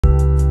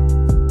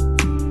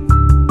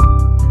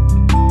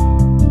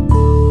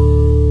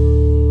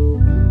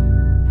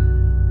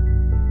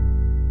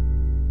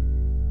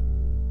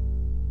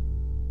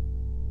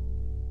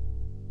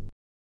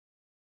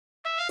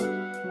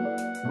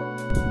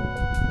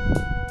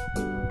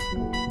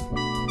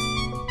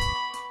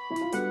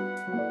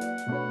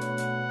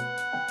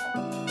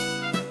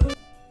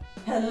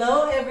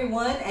Hello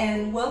everyone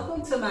and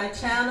welcome to my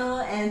channel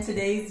and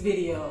today's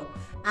video.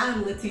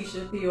 I'm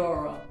Leticia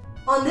Theora.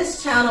 On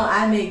this channel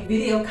I make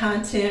video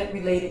content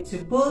related to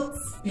books,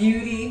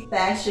 beauty,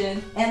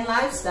 fashion, and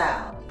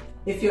lifestyle.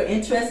 If you're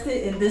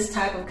interested in this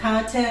type of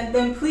content,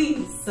 then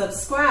please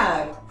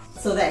subscribe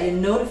so that you're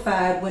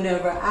notified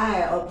whenever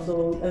I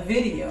upload a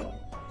video.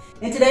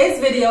 In today's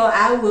video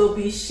I will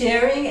be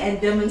sharing and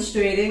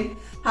demonstrating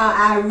how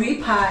I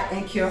repot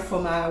and care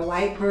for my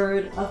white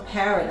bird of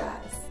paradise.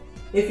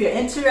 If you're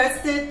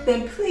interested,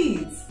 then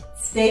please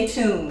stay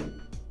tuned.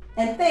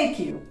 And thank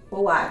you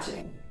for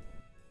watching.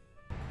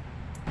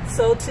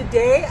 So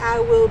today I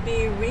will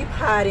be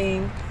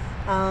repotting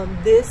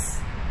this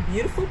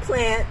beautiful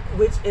plant,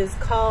 which is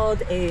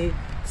called a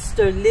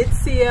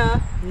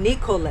Strelitzia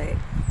nicolai,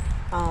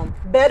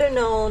 better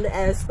known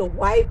as the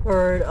white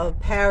bird of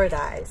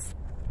paradise,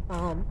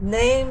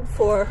 named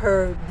for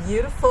her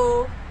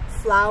beautiful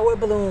flower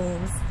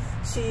blooms.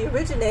 She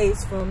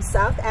originates from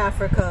South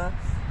Africa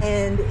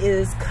and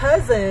is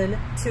cousin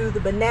to the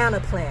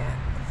banana plant.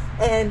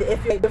 And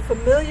if you're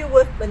familiar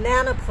with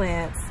banana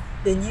plants,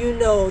 then you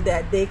know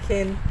that they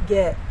can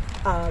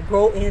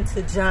grow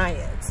into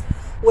giants.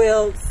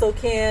 Well, so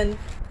can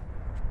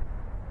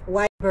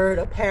white bird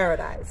of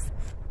paradise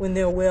when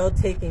they're well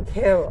taken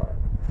care of.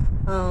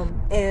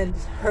 And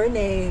her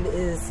name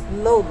is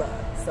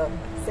Lola. So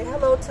say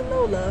hello to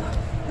Lola.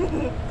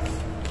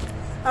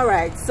 All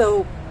right,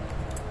 so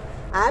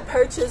I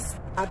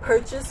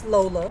purchased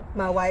Lola,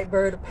 my white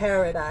bird of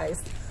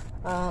paradise,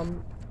 a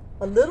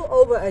little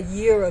over a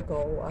year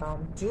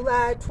ago,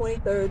 July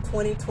 23rd,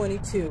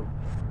 2022.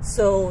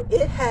 So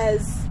it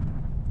has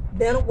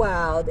been a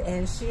while,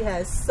 and she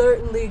has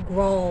certainly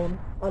grown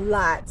a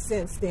lot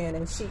since then,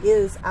 and she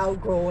is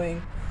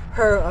outgrowing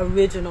her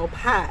original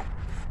pot.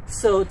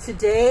 So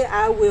today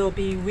I will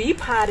be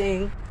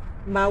repotting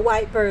my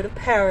white bird of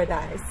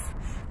paradise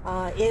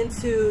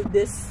into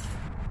this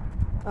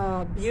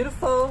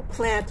beautiful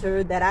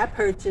planter that I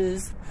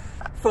purchased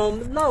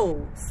from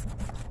Lowe's,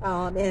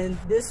 and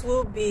this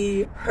will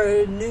be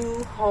her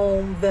new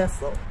home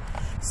vessel.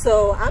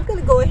 So I'm going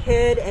to go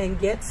ahead and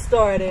get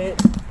started.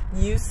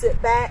 You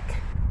sit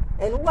back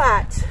and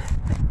watch,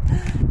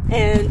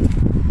 and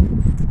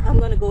I'm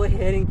going to go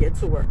ahead and get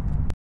to work.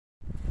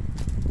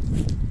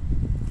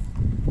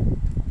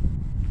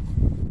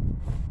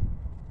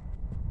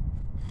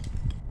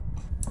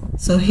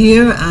 So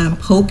here I'm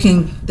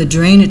poking the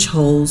drainage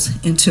holes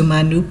into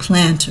my new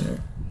planter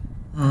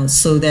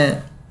so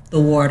that the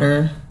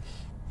water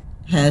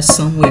has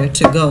somewhere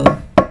to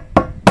go.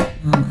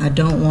 I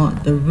don't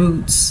want the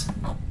roots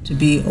to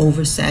be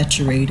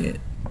oversaturated.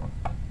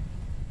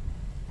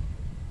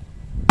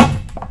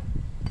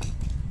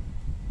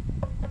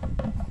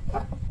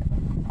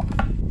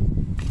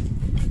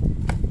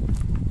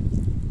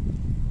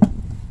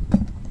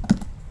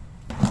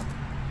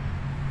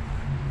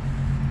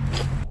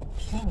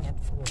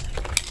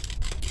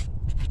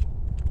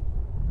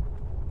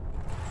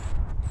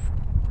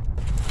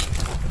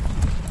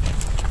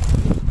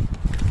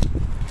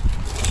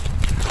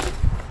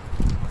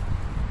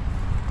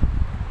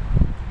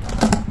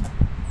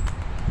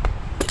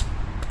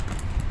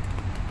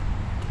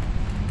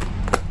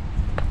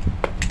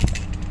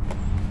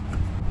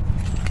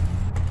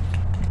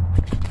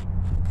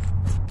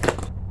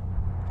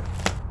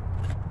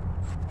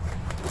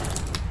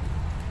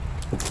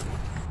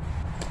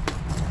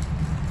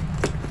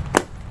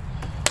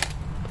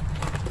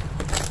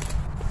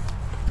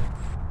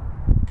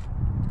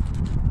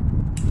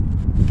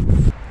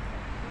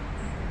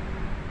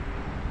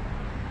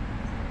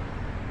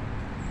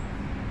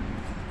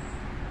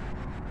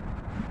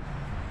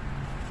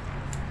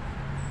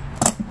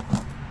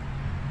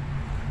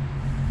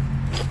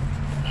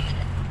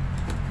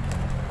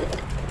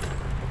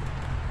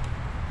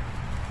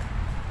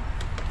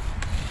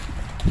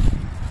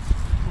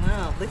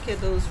 Look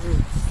at those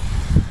roots.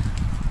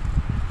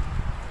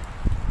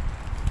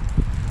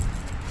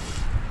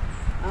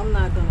 I'm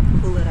not going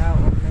to pull it out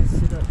or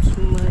mess it up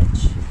too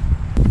much.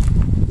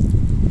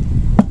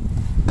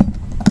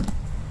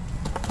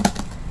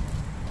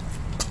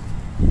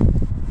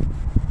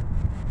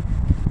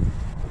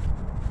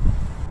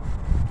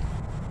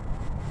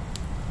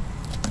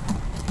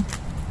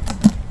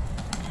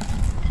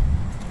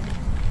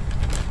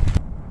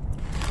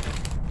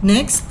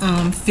 Next,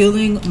 I'm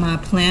filling my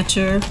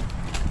planter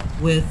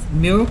with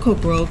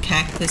Miracle-Gro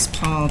Cactus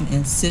Palm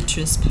and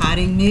Citrus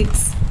Potting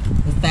Mix,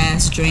 the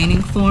fast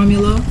draining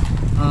formula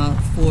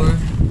for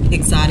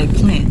exotic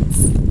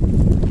plants.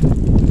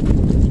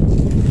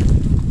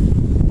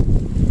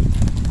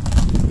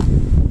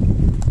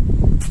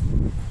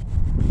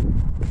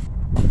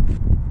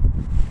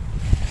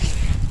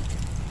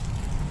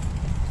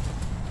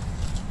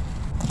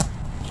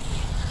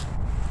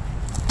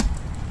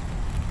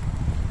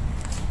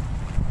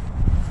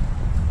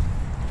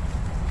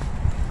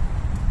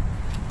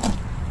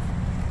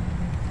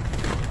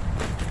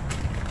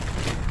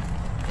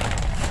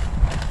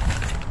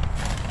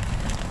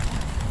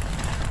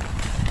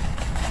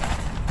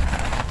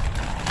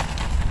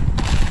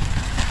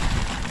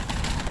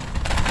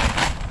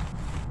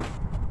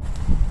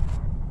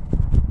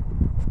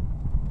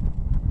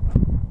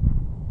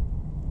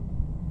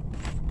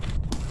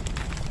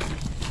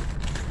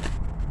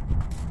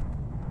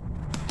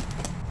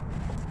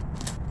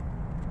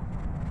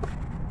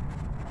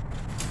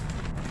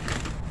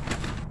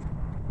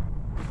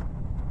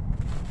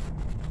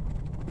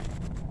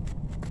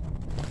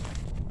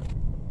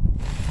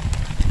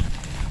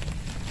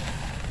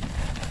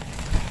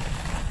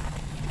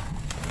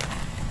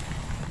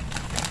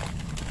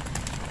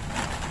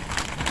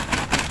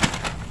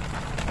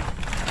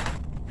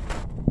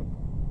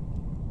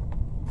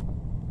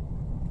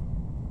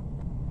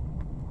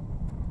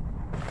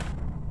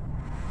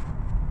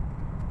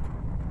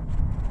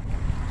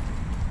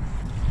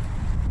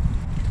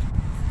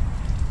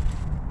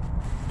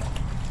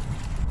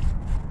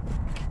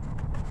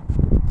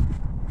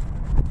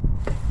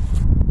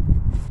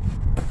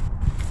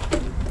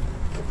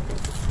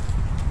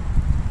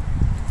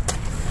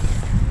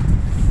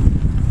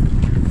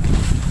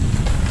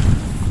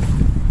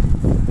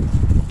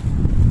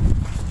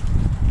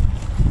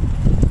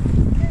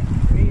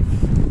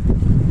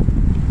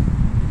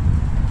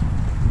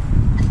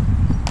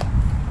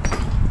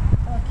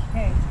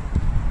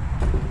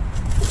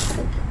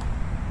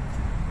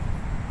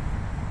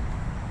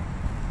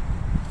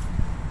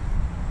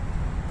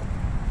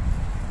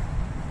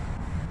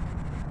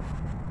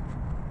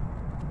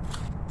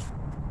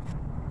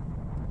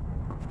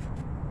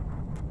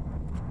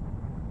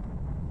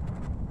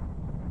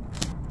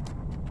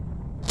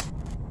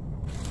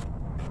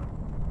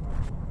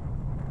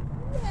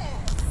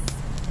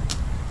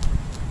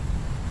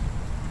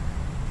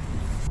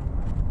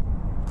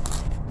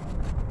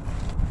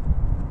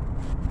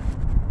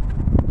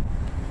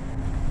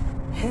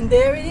 And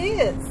there it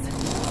is.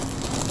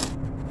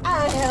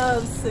 I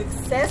have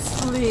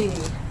successfully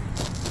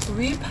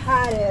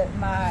repotted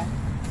my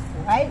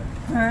white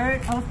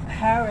bird of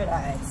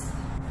paradise.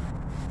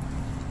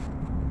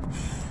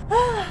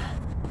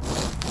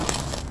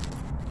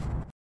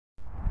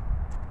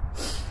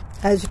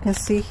 As you can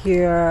see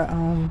here,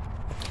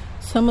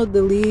 some of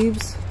the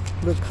leaves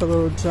look a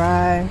little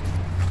dry.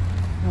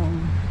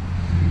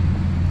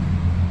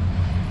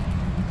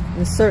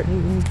 In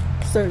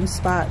certain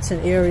spots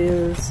and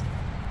areas,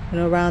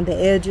 around the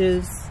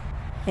edges,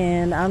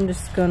 and I'm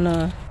just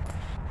gonna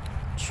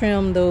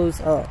trim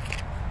those up.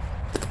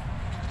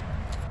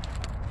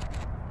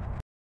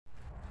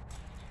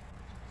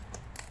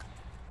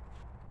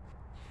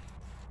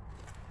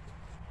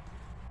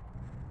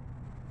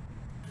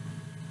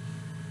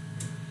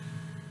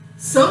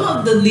 Some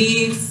of the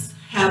leaves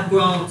have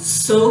grown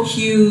so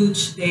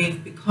huge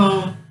they've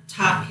become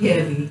top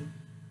heavy.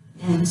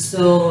 And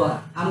so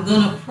I'm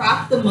going to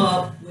prop them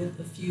up with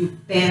a few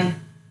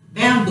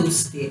bamboo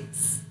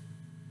sticks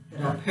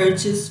that I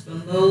purchased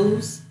from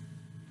Lowe's,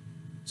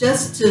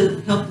 just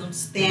to help them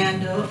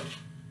stand up,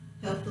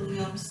 help the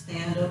limbs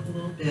stand up a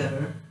little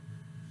better.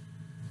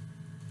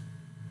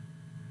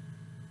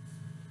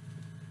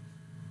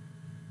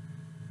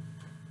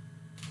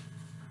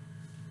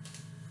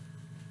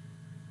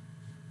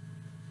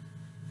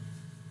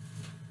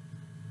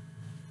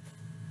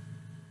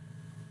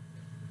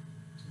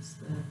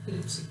 Put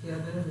it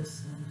together with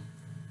some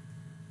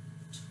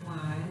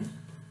twine.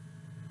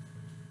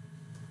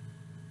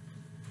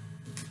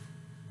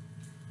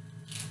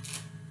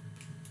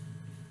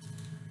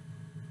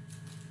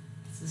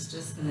 This is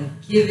just going to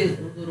give it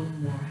a little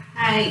more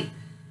height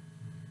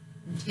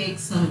and take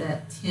some of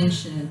that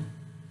tension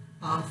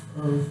off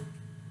of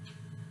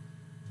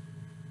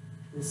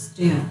the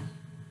stem.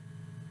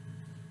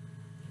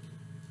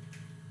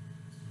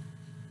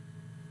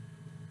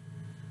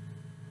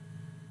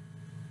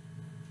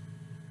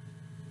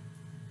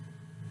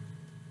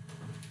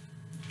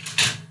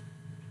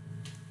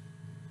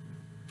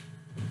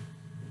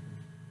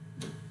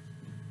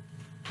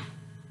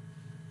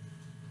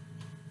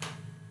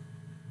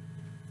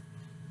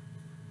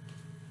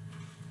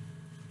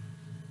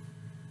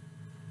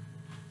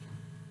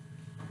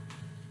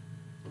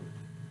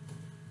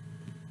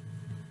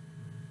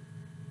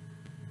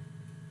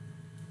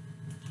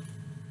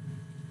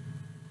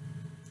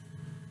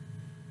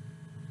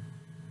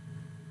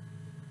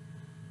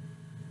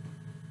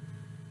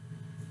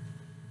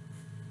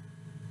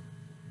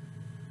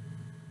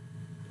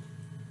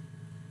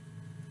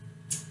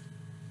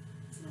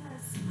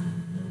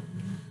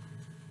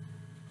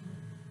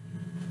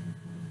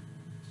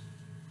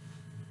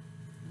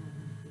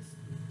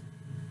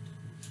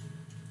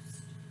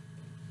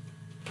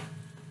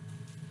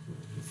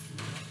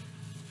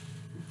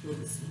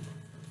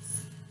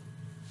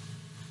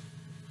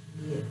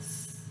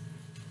 Yes.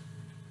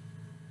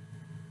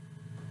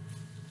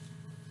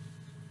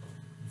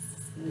 This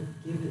is going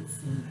to give it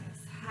some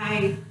nice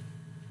height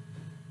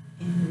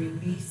and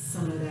release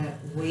some of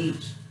that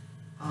weight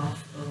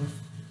off of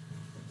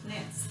the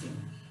plant stem.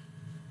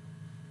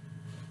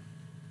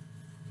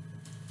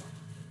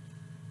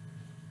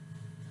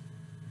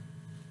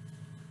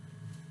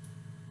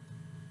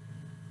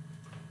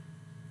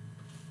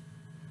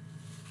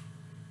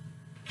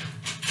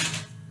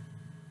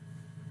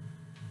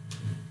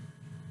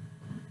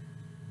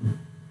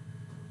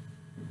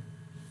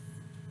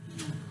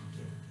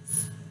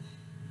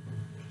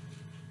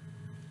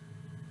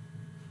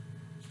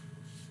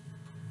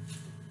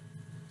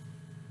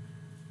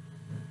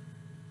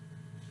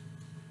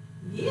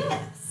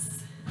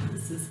 Yes,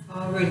 this is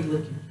already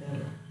looking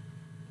better.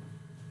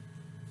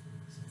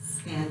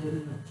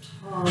 Standing up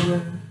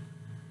taller.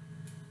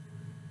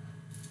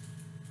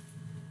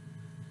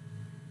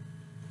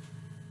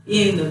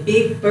 Being the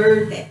big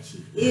bird that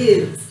she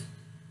is.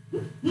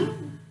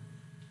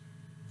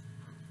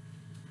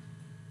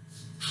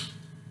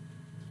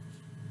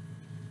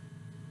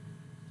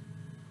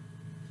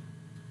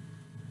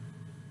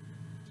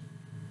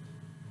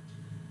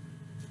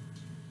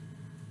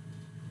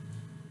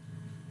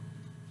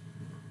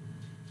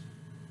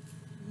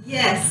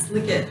 Yes,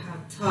 look at how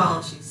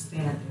tall she's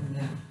standing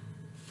now.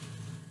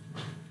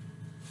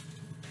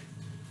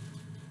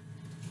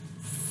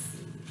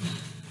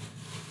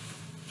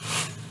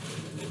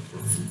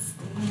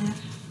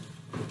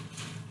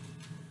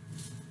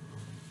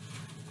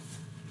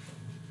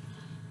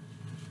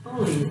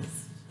 Oh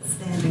yes,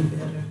 standing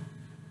better.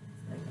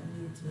 Like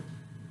I need to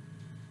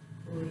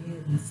go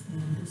ahead and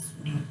stand this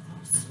one up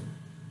also.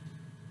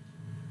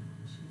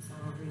 She's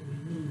already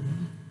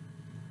moving.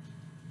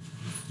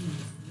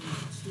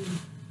 Too.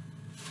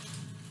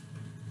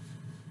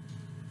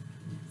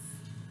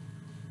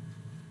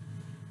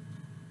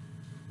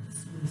 This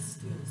one is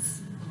still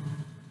small.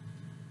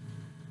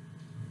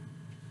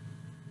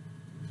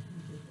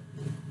 Get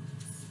the big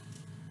ones.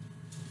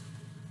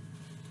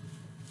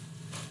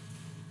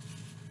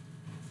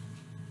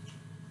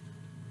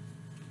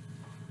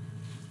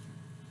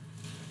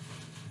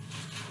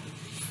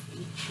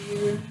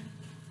 Here.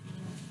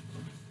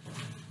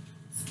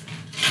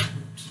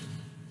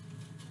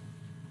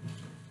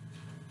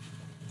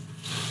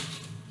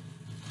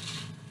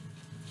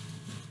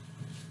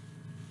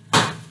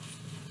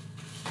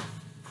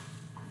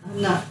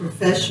 I'm not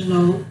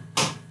professional.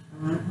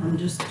 I'm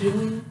just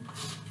doing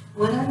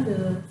what I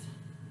love.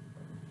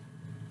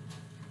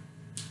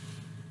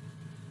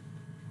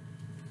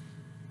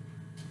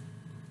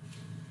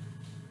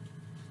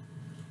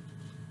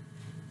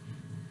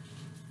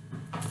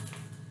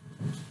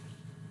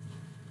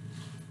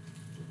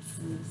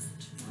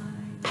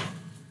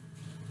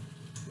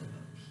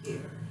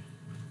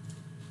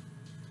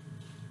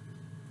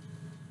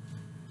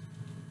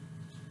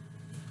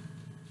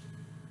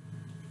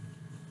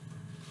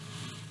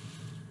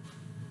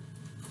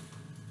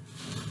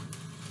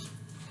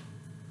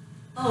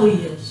 Oh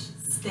yes,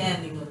 she's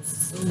standing up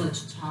so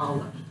much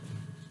taller.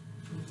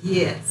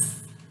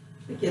 Yes,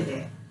 look at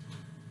that.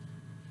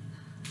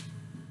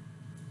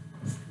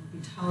 It's gonna be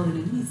taller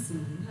than me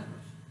soon enough.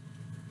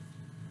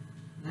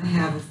 I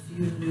have a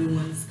few new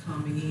ones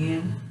coming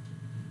in.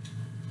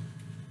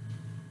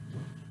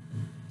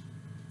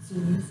 So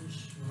these are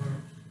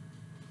short.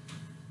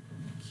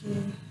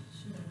 Okay,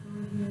 should I go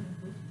ahead and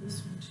look at this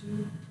one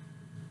too?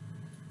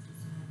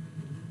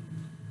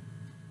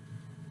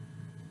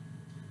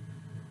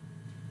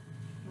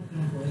 I'm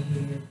gonna go ahead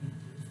and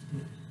lift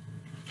it.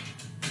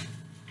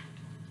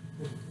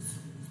 Oh, this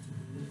one needs to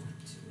be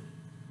lifted too.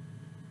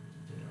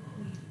 They all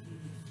need to be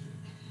lifted.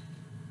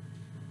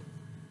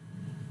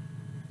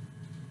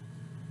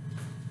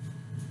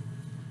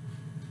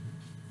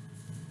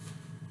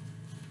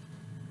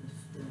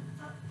 Lift them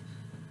up.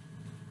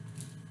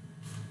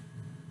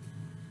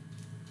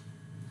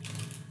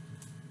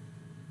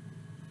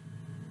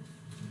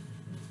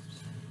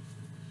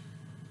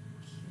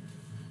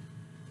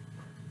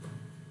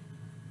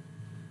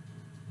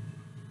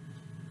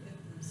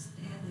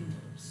 Standing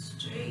up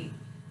straight.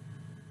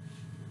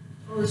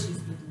 Oh, she's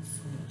looking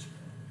so much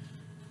better.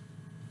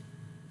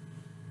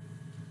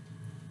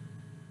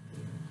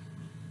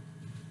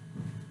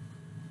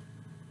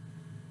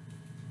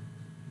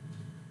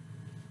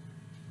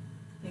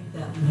 I think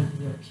that one will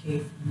be okay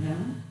for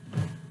now.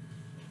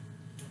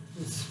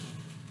 This one.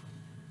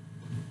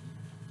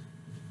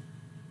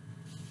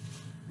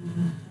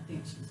 I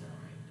think she's all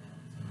right. That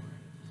one's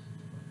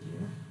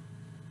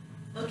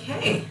all right.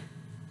 Okay.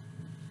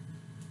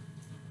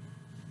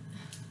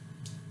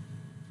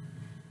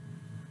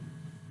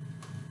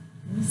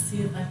 Let me see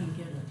if I can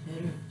get a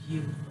better view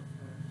of her.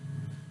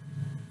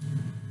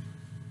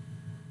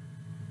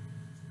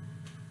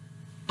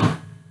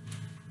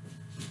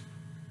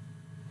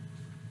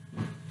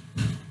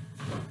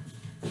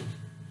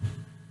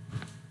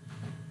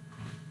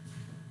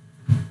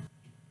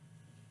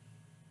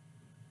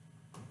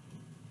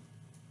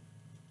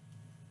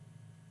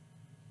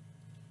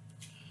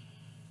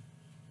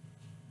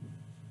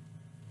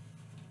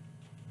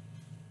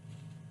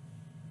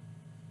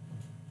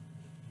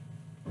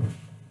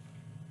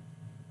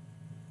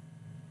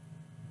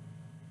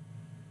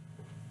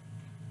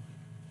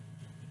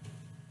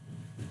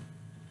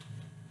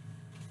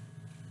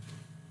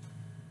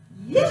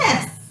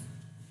 Yes!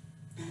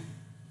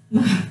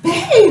 My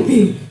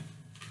baby!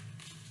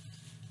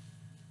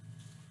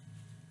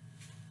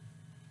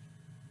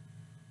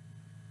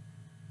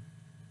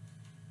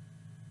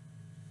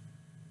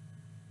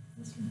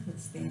 This one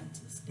puts stand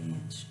to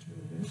stand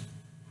straighter.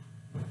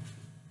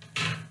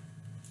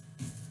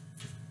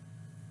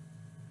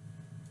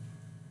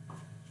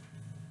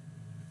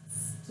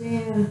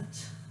 Stand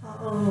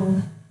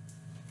tall.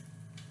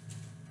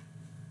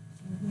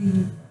 We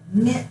were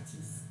meant to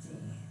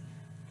stand.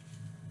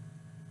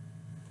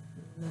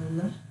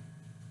 Lola.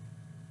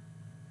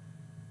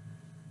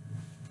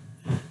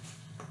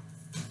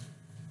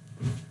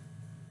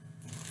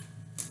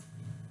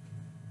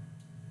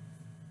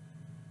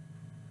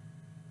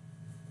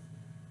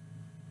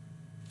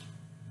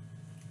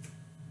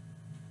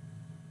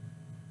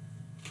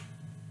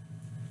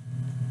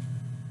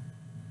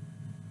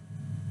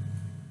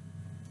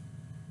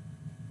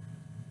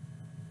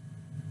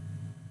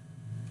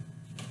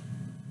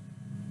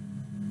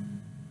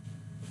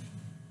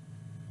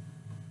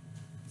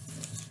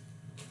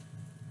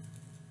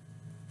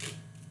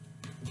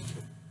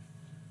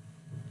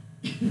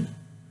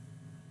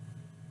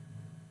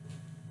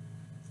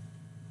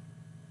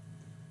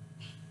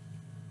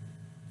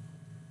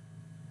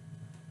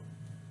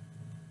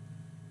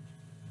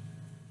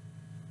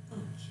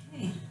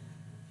 Okay.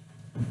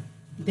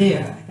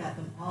 There, I got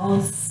them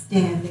all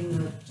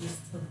standing up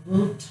just a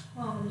little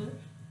taller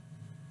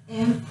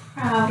and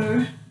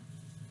prouder.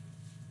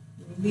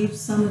 Relieve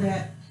some of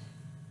that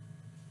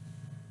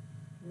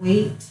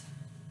weight.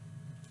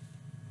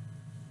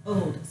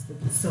 Oh, that's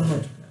looking so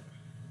much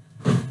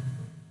better.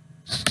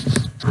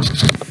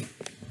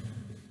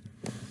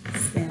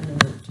 Stand a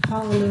little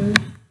taller.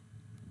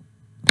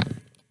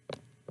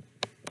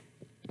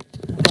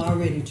 I've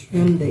already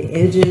trimmed the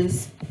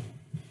edges.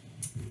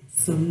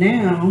 So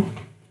now,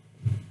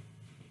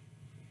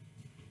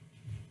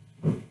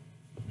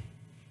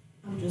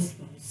 I'm just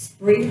going to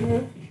spray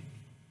her,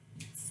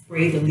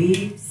 spray the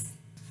leaves.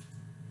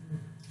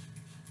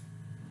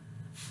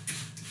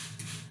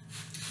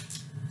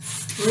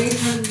 Spray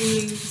her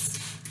leaves.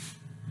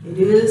 It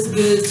is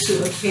good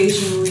to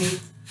occasionally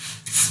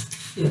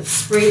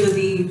spray the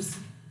leaves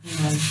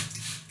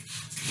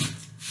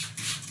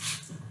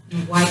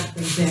and wipe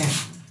them down.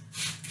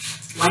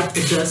 Wipe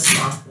the dust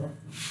off them.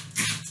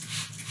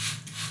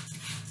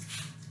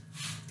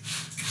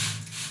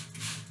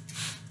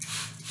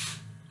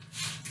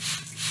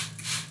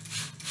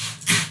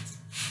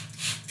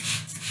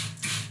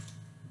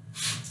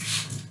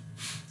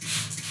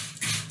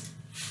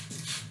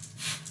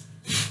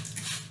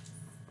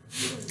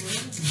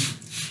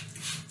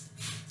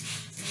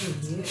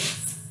 Yes.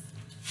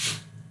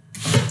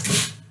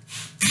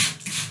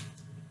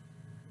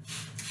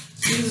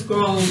 She's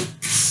grown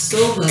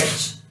so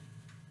much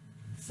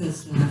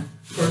since when I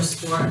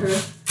first bought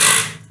her.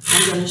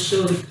 I'm going to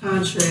show the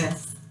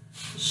contrast,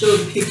 show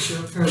the picture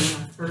of her when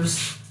I first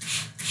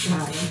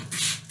got her.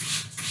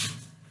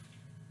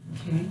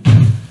 Okay.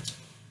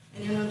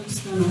 And then I'm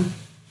just going to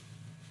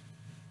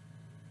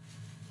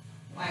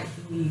wipe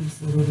the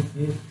leaves a little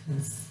bit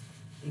because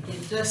they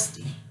get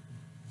dusty.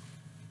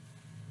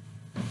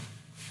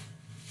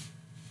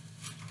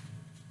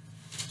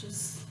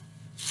 Just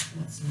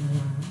once in a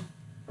while.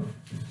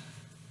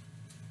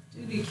 Do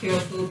be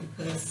careful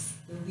because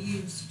the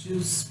leaves do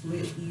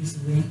split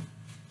easily.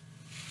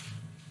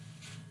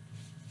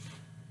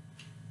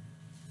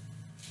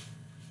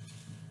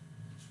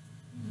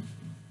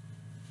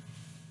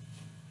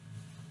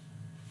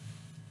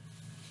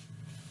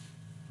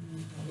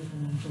 I'm probably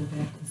going to go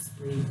back and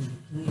spray them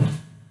again.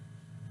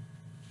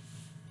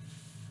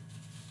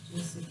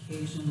 Just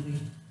occasionally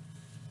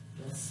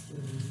dust the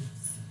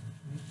leaves,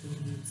 wipe the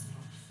leaves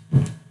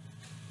off.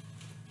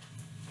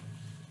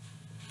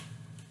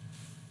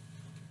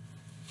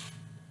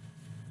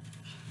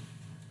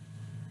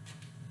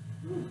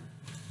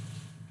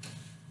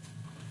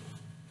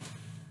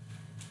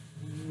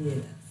 Yes.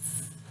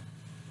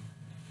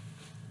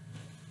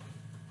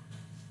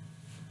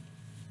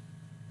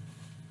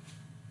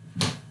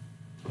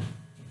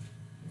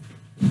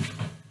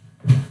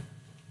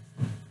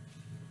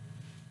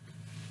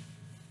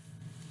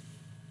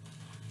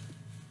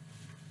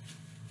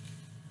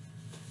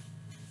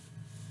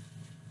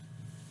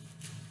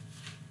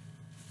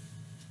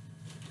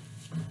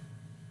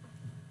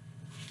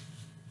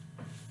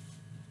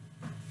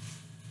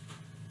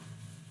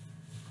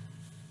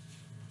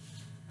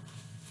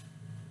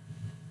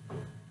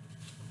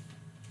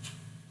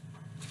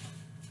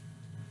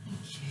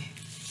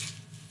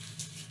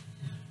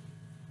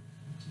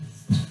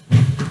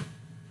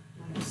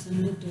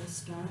 Some of the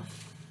dust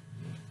off.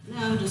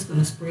 Now I'm just going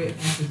to spray it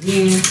back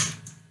again,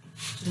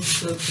 just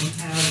so it can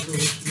have a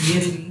little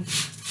humidity.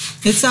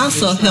 It's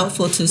also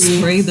helpful to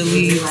spray the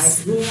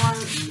leaves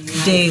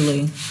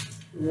daily.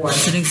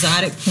 It's an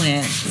exotic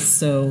plant,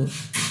 so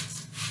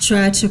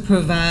try to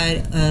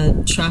provide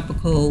a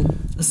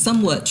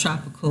somewhat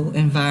tropical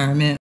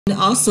environment. And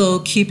also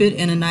keep it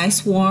in a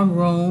nice warm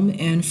room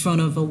in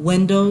front of a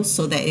window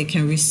so that it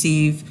can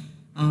receive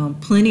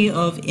plenty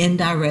of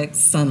indirect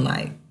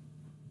sunlight.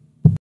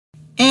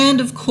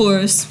 And of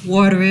course,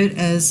 water it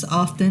as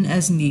often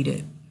as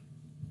needed.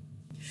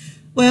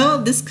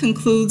 Well, this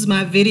concludes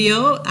my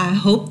video. I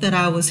hope that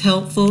I was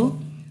helpful.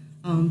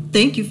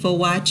 Thank you for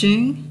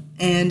watching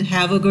and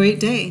have a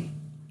great day.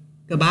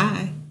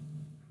 Goodbye.